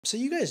So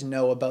you guys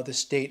know about the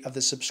state of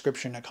the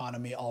subscription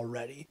economy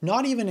already,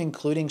 not even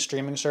including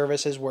streaming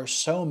services where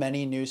so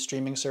many new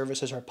streaming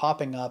services are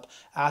popping up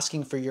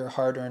asking for your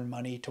hard-earned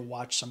money to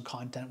watch some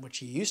content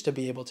which you used to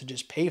be able to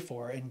just pay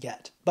for and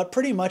get. But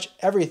pretty much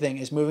everything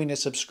is moving to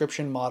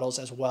subscription models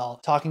as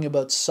well, talking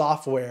about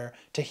software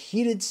to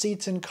heated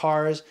seats in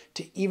cars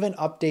to even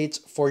updates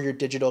for your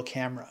digital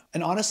camera.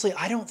 And honestly,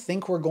 I don't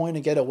think we're going to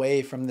get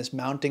away from this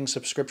mounting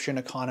subscription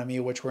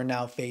economy which we're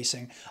now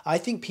facing. I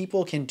think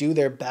people can do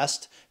their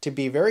best to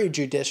be very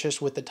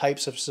judicious with the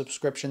types of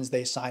subscriptions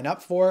they sign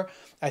up for.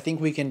 I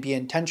think we can be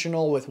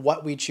intentional with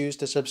what we choose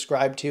to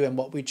subscribe to and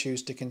what we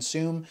choose to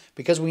consume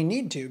because we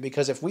need to,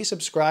 because if we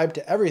subscribe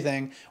to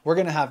everything, we're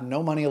gonna have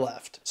no money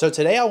left. So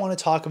today I wanna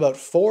talk about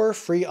 4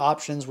 free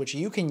options which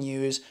you can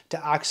use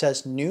to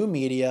access new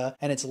media,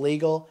 and it's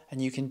legal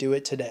and you can do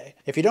it today.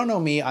 If you don't know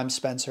me, I'm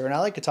Spencer, and I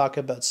like to talk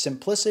about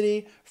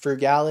simplicity,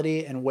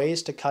 frugality, and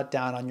ways to cut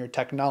down on your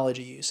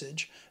technology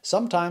usage,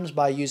 sometimes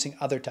by using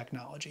other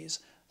technologies.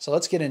 So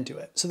let's get into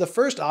it. So the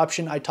first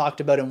option I talked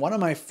about in one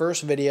of my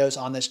first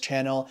videos on this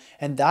channel,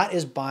 and that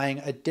is buying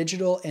a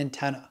digital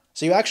antenna.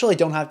 So you actually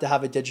don't have to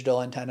have a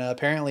digital antenna.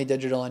 Apparently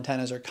digital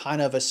antennas are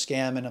kind of a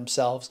scam in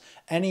themselves.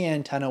 Any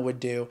antenna would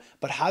do,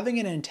 but having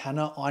an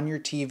antenna on your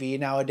TV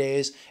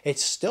nowadays, it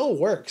still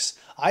works.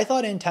 I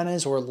thought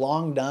antennas were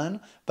long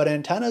done, but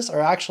antennas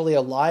are actually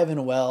alive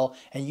and well,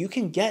 and you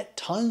can get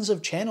tons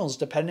of channels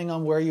depending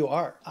on where you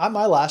are. At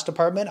my last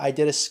apartment, I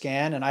did a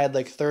scan and I had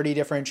like 30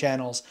 different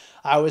channels.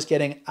 I was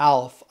getting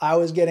ALF, I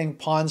was getting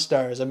Pawn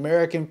Stars,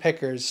 American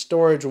Pickers,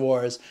 Storage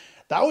Wars.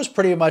 That was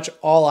pretty much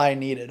all I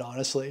needed,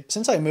 honestly.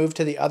 Since I moved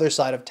to the other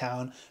side of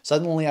town,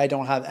 suddenly I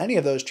don't have any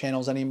of those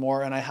channels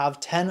anymore and I have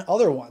 10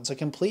 other ones, a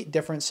complete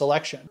different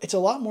selection. It's a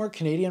lot more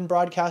Canadian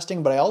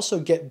broadcasting, but I also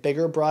get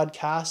bigger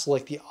broadcasts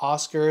like the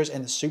Oscars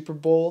and the Super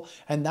Bowl,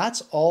 and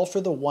that's all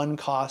for the one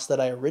cost that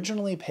I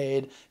originally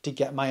paid to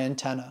get my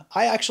antenna.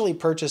 I actually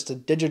purchased a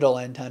digital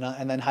antenna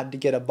and then had to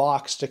get a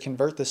box to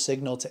convert the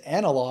signal to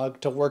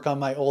analog to work on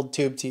my old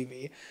Tubi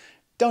TV.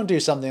 Don't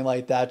do something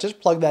like that. Just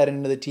plug that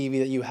into the TV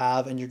that you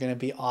have and you're gonna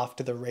be off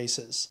to the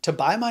races. To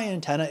buy my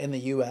antenna in the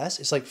US,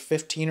 it's like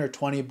 15 or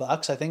 20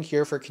 bucks. I think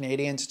here for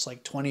Canadians, it's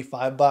like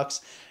 25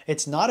 bucks.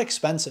 It's not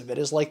expensive. It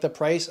is like the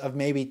price of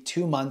maybe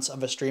 2 months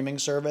of a streaming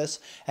service,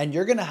 and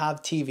you're gonna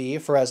have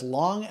TV for as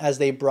long as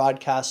they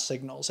broadcast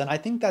signals. And I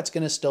think that's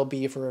gonna still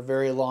be for a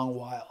very long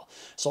while.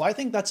 So I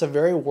think that's a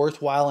very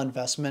worthwhile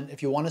investment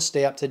if you wanna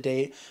stay up to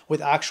date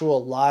with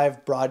actual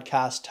live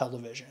broadcast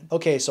television.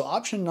 Okay, so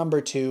option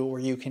number 2,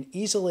 where you can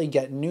easily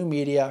get new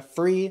media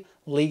free,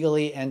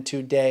 legally, and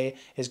today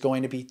is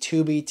going to be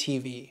Tubi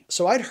TV.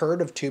 So I'd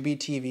heard of Tubi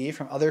TV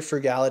from other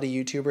frugality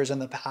YouTubers in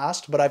the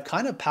past, but I've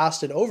kind of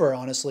passed it over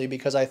honestly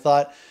because I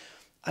thought,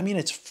 I mean,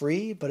 it's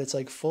free, but it's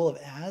like full of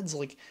ads.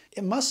 Like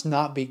it must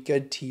not be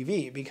good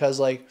TV because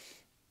like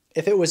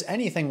if it was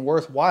anything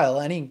worthwhile,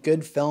 any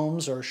good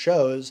films or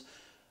shows,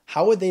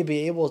 how would they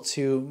be able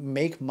to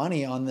make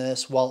money on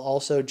this while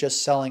also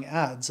just selling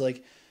ads?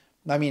 Like,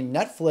 I mean,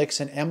 Netflix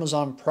and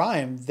Amazon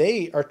Prime,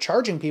 they are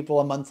charging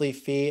people a monthly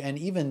fee and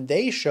even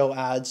they show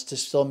ads to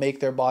still make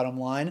their bottom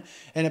line.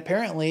 And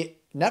apparently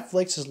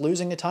Netflix is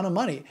losing a ton of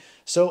money.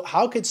 So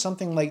how could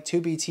something like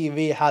Tubi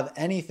TV have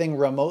anything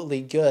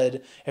remotely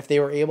good if they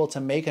were able to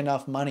make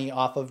enough money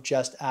off of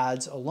just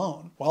ads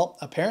alone? Well,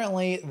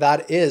 apparently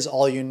that is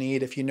all you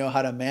need if you know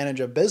how to manage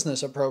a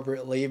business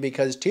appropriately,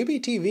 because Tubi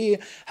TV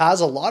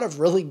has a lot of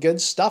really good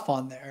stuff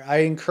on there. I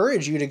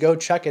encourage you to go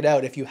check it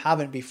out if you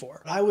haven't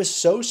before. I was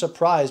so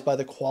surprised by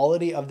the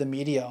quality of the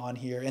media on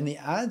here, and the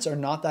ads are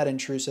not that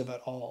intrusive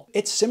at all.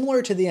 It's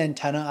similar to the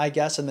antenna, I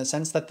guess, in the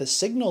sense that the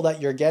signal that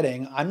you're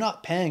getting, I'm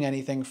not paying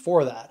anything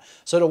for that.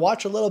 So to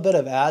watch a little bit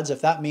of ads,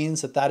 if that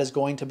means that that is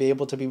going to be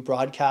able to be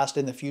broadcast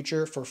in the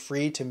future for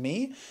free to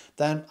me,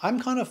 then I'm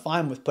kind of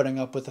fine with putting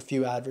up with a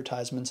few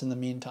advertisements in the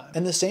meantime.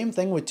 And the same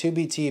thing with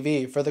Tubi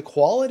TV. For the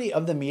quality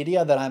of the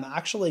media that I'm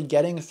actually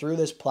getting through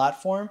this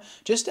platform,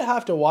 just to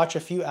have to watch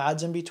a few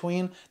ads in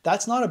between,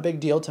 that's not a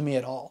big deal to me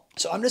at all.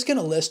 So I'm just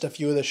gonna list a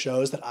few of the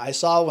shows that I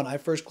saw when I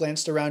first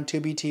glanced around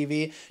Tubi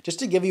TV, just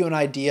to give you an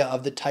idea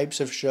of the types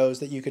of shows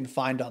that you can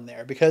find on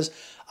there, because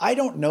I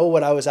don't know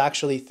what I was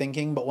actually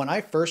thinking, but when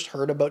I first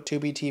heard about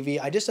Tubi TV,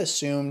 I just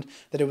assumed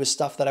that it was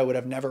stuff that I would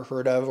have never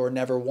heard of or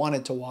never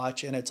wanted to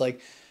watch, and it's like,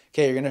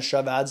 okay, you're gonna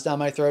shove ads down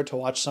my throat to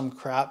watch some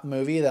crap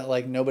movie that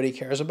like nobody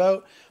cares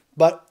about?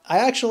 But I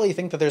actually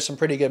think that there's some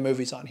pretty good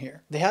movies on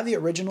here. They have the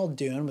original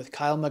Dune with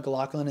Kyle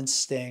MacLachlan and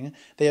Sting.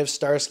 They have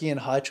Starsky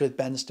and Hutch with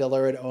Ben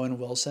Stiller and Owen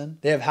Wilson.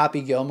 They have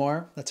Happy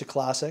Gilmore. That's a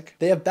classic.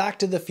 They have Back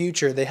to the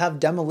Future. They have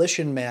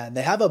Demolition Man.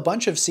 They have a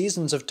bunch of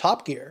seasons of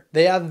Top Gear.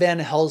 They have Van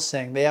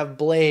Helsing. They have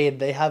Blade.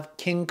 They have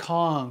King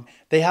Kong.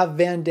 They have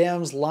Van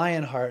Damme's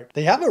Lionheart.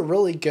 They have a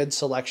really good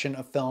selection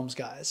of films,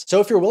 guys.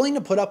 So if you're willing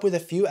to put up with a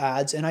few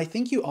ads, and I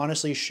think you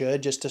honestly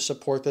should just to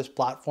support this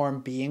platform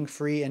being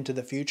free into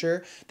the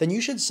future, then you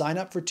should sign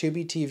up for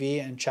Tubi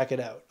TV and check it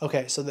out.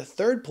 Okay, so the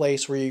third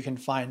place where you can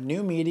find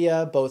new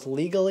media, both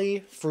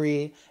legally,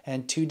 free,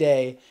 and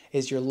today,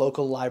 is your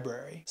local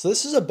library. So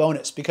this is a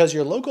bonus because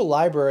your local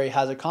library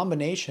has a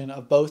combination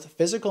of both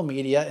physical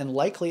media and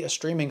likely a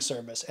streaming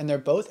service, and they're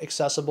both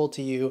accessible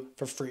to you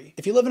for free.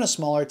 If you live in a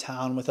smaller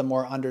town with a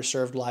more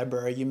underserved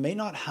library, you may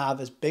not have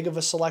as big of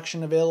a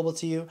selection available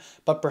to you,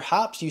 but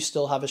perhaps you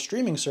still have a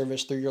streaming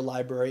service through your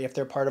library if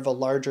they're part of a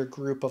larger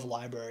group of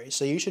libraries.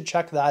 So you should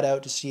check that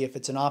out to see if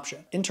it's an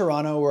option. In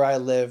Toronto, where I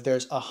live,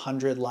 there's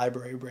 100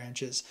 library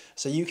branches.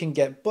 So you can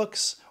get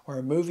books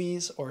or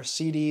movies or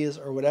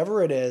CDs or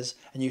whatever it is,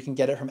 and you can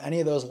get it from any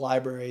of those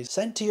libraries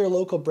sent to your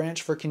local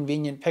branch for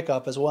convenient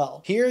pickup as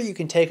well. Here you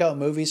can take out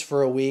movies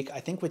for a week. I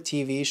think with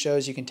TV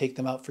shows you can take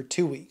them out for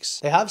 2 weeks.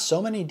 They have so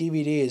many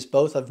DVDs,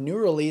 both of new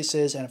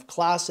releases and of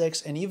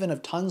classics and even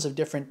of tons of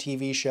different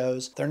TV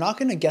shows. They're not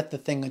going to get the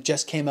thing that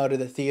just came out of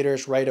the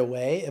theaters right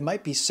away. It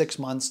might be 6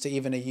 months to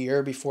even a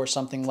year before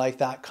something like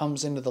that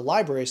comes into the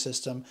library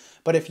system,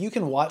 but if you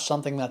can watch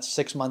something that's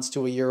 6 months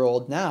to a year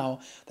old now,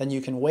 then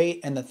you can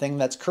wait, and the thing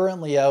that's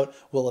currently out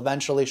will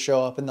eventually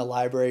show up in the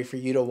library for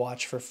you to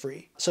watch for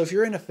free. So if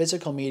you're into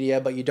physical media,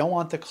 but you don't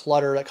want the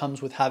clutter that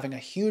comes with having a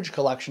huge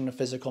collection of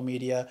physical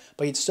media,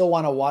 but you'd still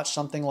want to watch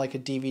something like a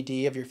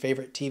DVD of your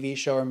favorite TV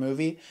show or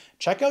movie,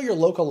 check out your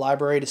local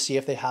library to see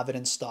if they have it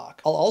in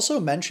stock. I'll also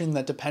mention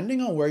that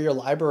depending on where your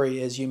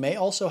library is, you may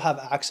also have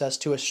access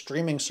to a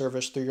streaming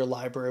service through your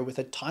library with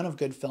a ton of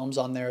good films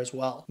on there as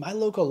well. My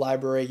local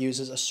library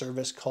uses a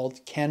service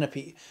called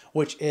Kanopy,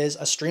 which is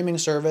a streaming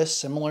service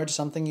similar to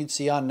something you'd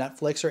see on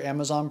Netflix or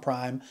Amazon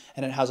Prime,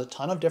 and it has a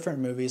ton of different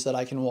movies that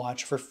I can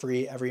watch for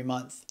free every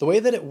month. The way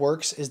that it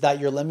works is that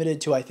you're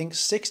limited to, I think,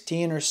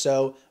 16 or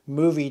so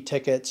movie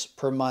tickets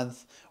per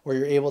month, where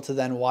you're able to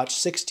then watch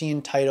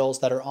 16 titles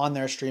that are on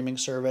their streaming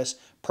service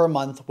per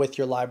month with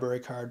your library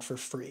card for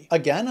free.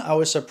 Again, I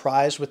was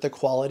surprised with the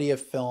quality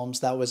of films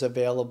that was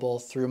available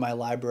through my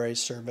library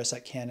service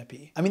at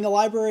Kanopy. I mean, the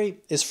library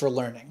is for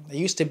learning. It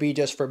used to be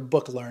just for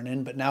book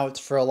learning, but now it's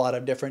for a lot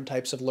of different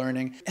types of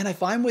learning. And I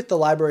find with the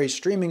library's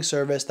streaming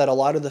service that a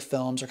lot of the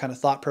films are kind of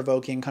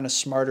thought-provoking, kind of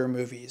smarter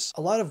movies.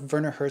 A lot of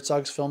Werner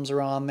Herzog's films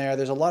are on there.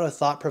 There's a lot of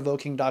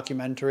thought-provoking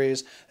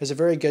documentaries. There's a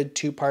very good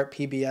 2-part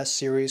PBS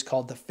series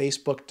called The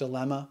Facebook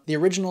Dilemma. The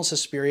original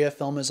Suspiria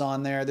film is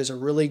on there. There's a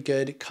really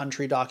good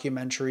country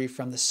documentary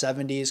from the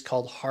 70s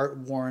called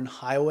Heart-Worn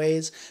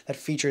Highways that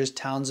features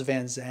Townes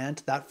Van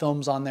Zandt. That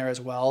film's on there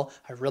as well.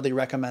 I really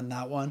recommend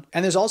that one.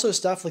 And there's also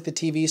stuff like the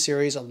TV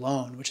series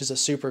Alone, which is a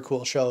super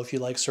cool show if you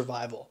like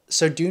survival.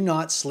 So do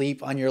not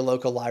sleep on your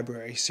local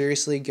library.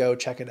 Seriously, go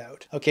check it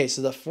out. Okay,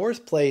 so the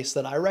fourth place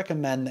that I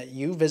recommend that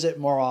you visit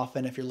more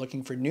often if you're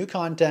looking for new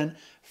content,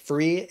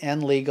 free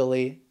and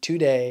legally,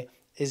 today,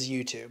 is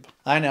YouTube.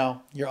 I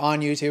know, you're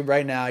on YouTube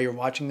right now, you're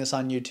watching this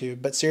on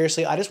YouTube, but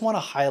seriously, I just want to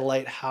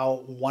highlight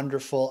how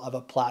wonderful of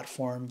a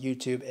platform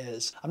YouTube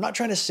is. I'm not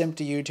trying to simp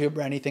to YouTube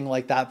or anything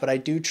like that, but I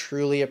do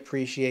truly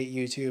appreciate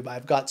YouTube.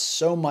 I've got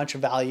so much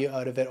value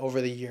out of it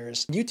over the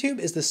years. YouTube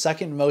is the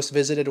second most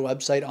visited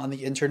website on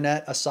the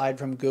internet aside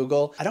from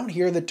Google. I don't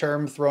hear the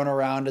term thrown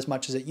around as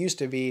much as it used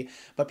to be,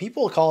 but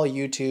people call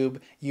YouTube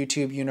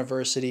YouTube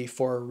University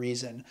for a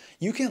reason.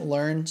 You can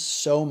learn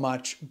so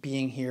much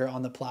being here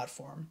on the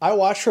platform. I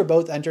watch for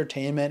both entertainment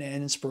and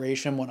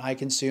inspiration when I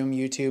consume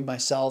YouTube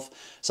myself.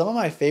 Some of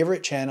my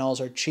favorite channels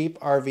are Cheap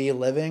RV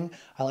Living.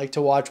 I like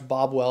to watch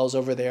Bob Wells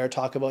over there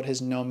talk about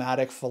his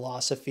nomadic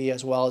philosophy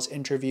as well as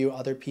interview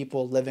other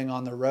people living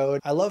on the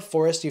road. I love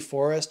Foresty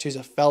Forest, who's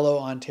a fellow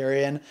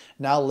Ontarian,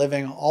 now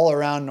living all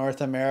around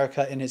North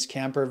America in his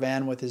camper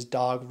van with his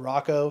dog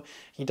Rocco.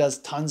 He does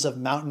tons of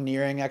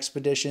mountaineering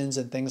expeditions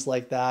and things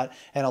like that,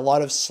 and a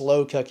lot of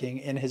slow cooking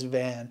in his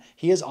van.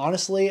 He is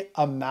honestly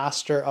a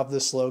master of the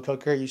slow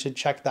cooker. You should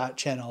check that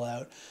channel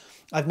out.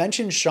 I've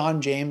mentioned Sean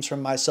James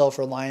from My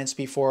Self-Reliance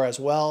before as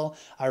well.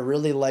 I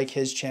really like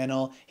his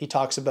channel. He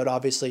talks about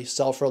obviously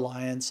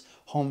self-reliance,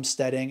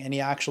 homesteading, and he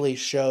actually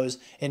shows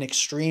in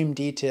extreme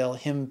detail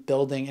him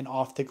building an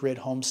off-the-grid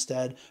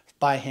homestead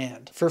by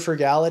hand. For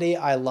frugality,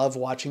 I love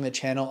watching the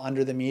channel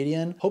Under the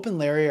Median. Hope and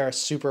Larry are a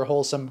super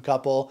wholesome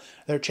couple.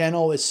 Their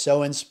channel is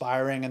so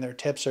inspiring and their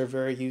tips are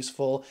very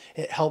useful.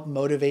 It helped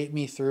motivate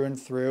me through and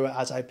through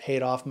as I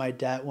paid off my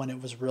debt when it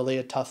was really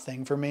a tough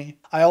thing for me.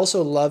 I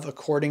also love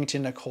According to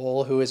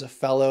Nicole, who is a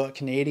fellow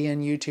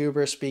Canadian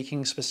YouTuber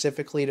speaking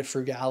specifically to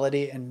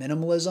frugality and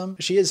minimalism.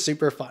 She is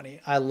super funny.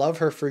 I love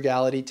her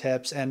frugality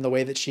tips and the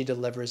way that she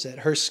delivers it.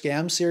 Her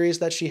scam series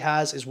that she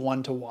has is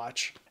one to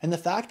watch. And the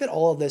fact that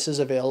all of this is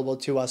available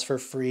to us for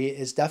free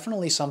is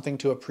definitely something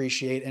to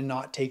appreciate and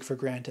not take for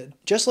granted.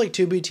 Just like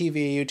Tubi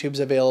TV, YouTube's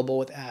available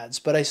with ads,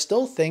 but I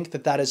still think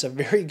that that is a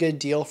very good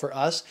deal for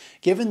us,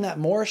 given that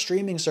more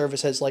streaming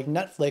services like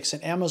Netflix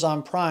and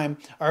Amazon Prime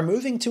are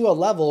moving to a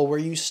level where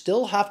you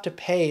still have to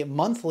pay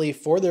monthly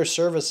for their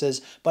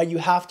services, but you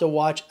have to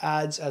watch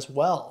ads as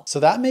well. So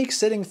that makes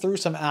sitting through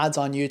some ads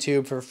on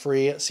YouTube for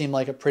free seem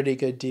like a pretty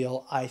good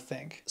deal, I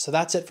think. So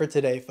that's it for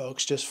today,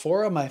 folks. Just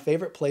 4 of my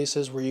favorite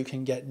places where you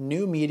can get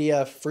new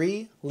media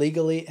free,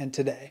 legally and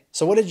today.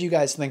 So what did you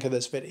guys think of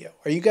this video?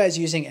 Are you guys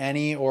using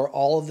any or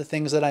all of the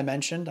things that I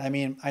mentioned? I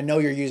mean, I know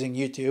you're using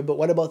YouTube, but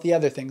what about the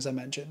other things I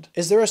mentioned?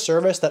 Is there a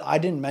service that I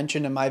didn't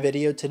mention in my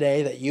video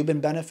today that you've been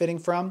benefiting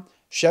from?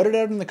 Shout it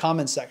out in the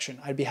comments section.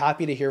 I'd be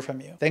happy to hear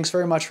from you. Thanks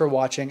very much for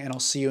watching, and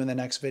I'll see you in the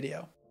next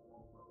video.